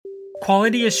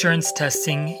Quality assurance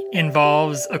testing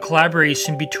involves a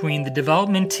collaboration between the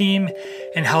development team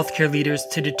and healthcare leaders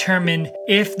to determine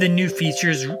if the new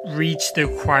features reach the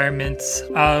requirements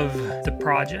of the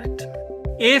project.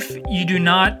 If you do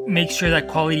not make sure that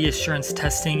quality assurance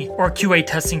testing, or QA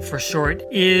testing for short,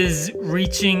 is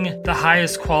reaching the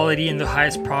highest quality and the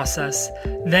highest process,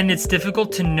 then it's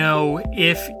difficult to know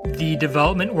if the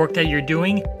development work that you're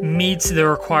doing meets the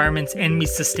requirements and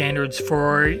meets the standards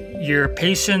for your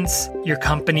patients, your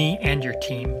company, and your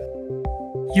team.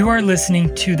 You are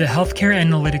listening to the Healthcare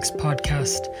Analytics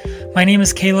Podcast. My name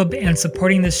is Caleb, and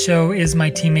supporting this show is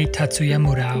my teammate Tatsuya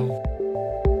Murao.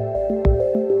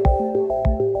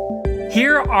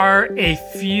 Here are a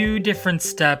few different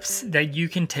steps that you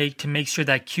can take to make sure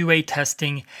that QA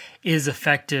testing is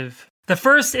effective. The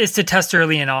first is to test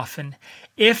early and often.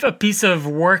 If a piece of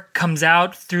work comes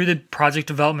out through the project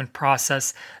development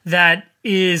process that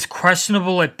is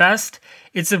questionable at best,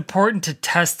 it's important to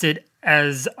test it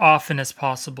as often as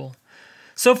possible.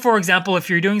 So, for example, if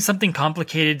you're doing something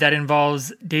complicated that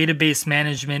involves database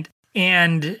management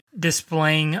and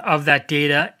displaying of that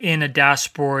data in a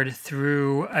dashboard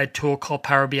through a tool called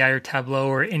Power BI or Tableau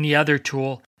or any other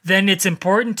tool, then it's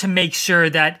important to make sure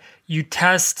that you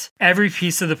test every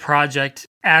piece of the project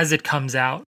as it comes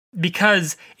out.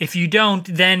 Because if you don't,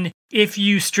 then if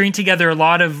you string together a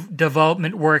lot of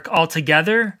development work all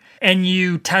together and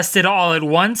you test it all at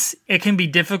once, it can be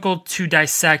difficult to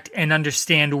dissect and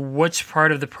understand which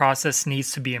part of the process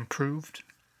needs to be improved.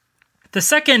 The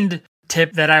second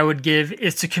tip that I would give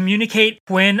is to communicate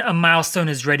when a milestone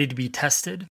is ready to be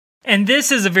tested. And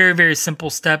this is a very, very simple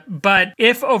step, but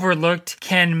if overlooked,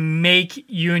 can make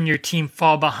you and your team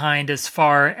fall behind as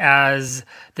far as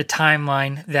the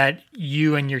timeline that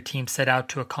you and your team set out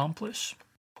to accomplish.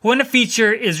 When a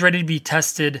feature is ready to be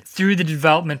tested through the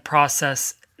development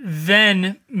process,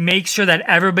 then make sure that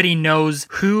everybody knows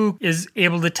who is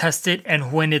able to test it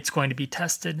and when it's going to be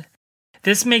tested.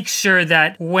 This makes sure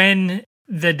that when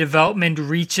the development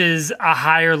reaches a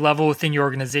higher level within your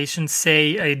organization,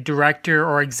 say a director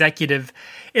or executive,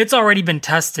 it's already been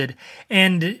tested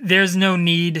and there's no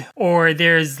need, or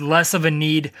there's less of a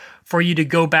need for you to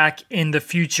go back in the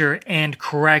future and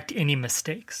correct any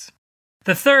mistakes.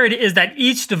 The third is that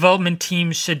each development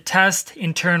team should test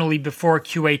internally before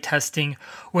QA testing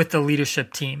with the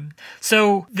leadership team.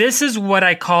 So this is what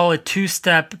I call a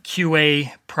two-step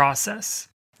QA process.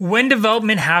 When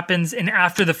development happens and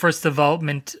after the first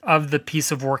development of the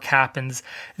piece of work happens,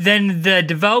 then the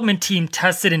development team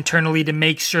tests it internally to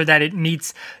make sure that it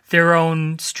meets their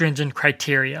own stringent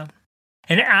criteria.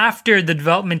 And after the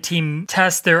development team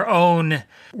tests their own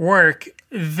work,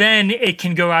 then it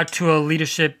can go out to a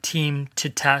leadership team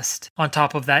to test on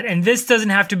top of that. And this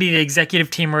doesn't have to be the executive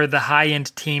team or the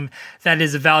high-end team that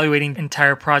is evaluating the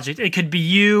entire project. It could be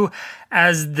you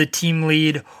as the team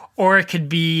lead, or it could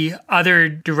be other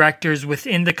directors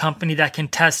within the company that can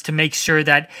test to make sure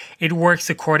that it works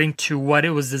according to what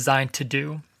it was designed to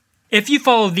do. If you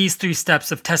follow these three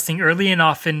steps of testing early and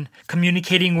often,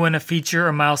 communicating when a feature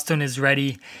or milestone is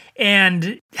ready,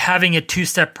 and having a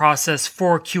two-step process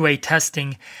for QA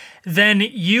testing, then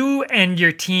you and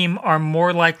your team are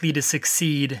more likely to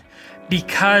succeed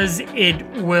because it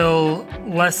will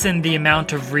lessen the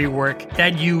amount of rework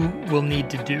that you will need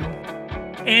to do.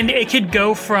 And it could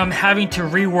go from having to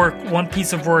rework one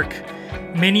piece of work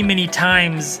many, many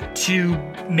times to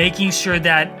making sure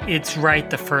that it's right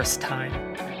the first time.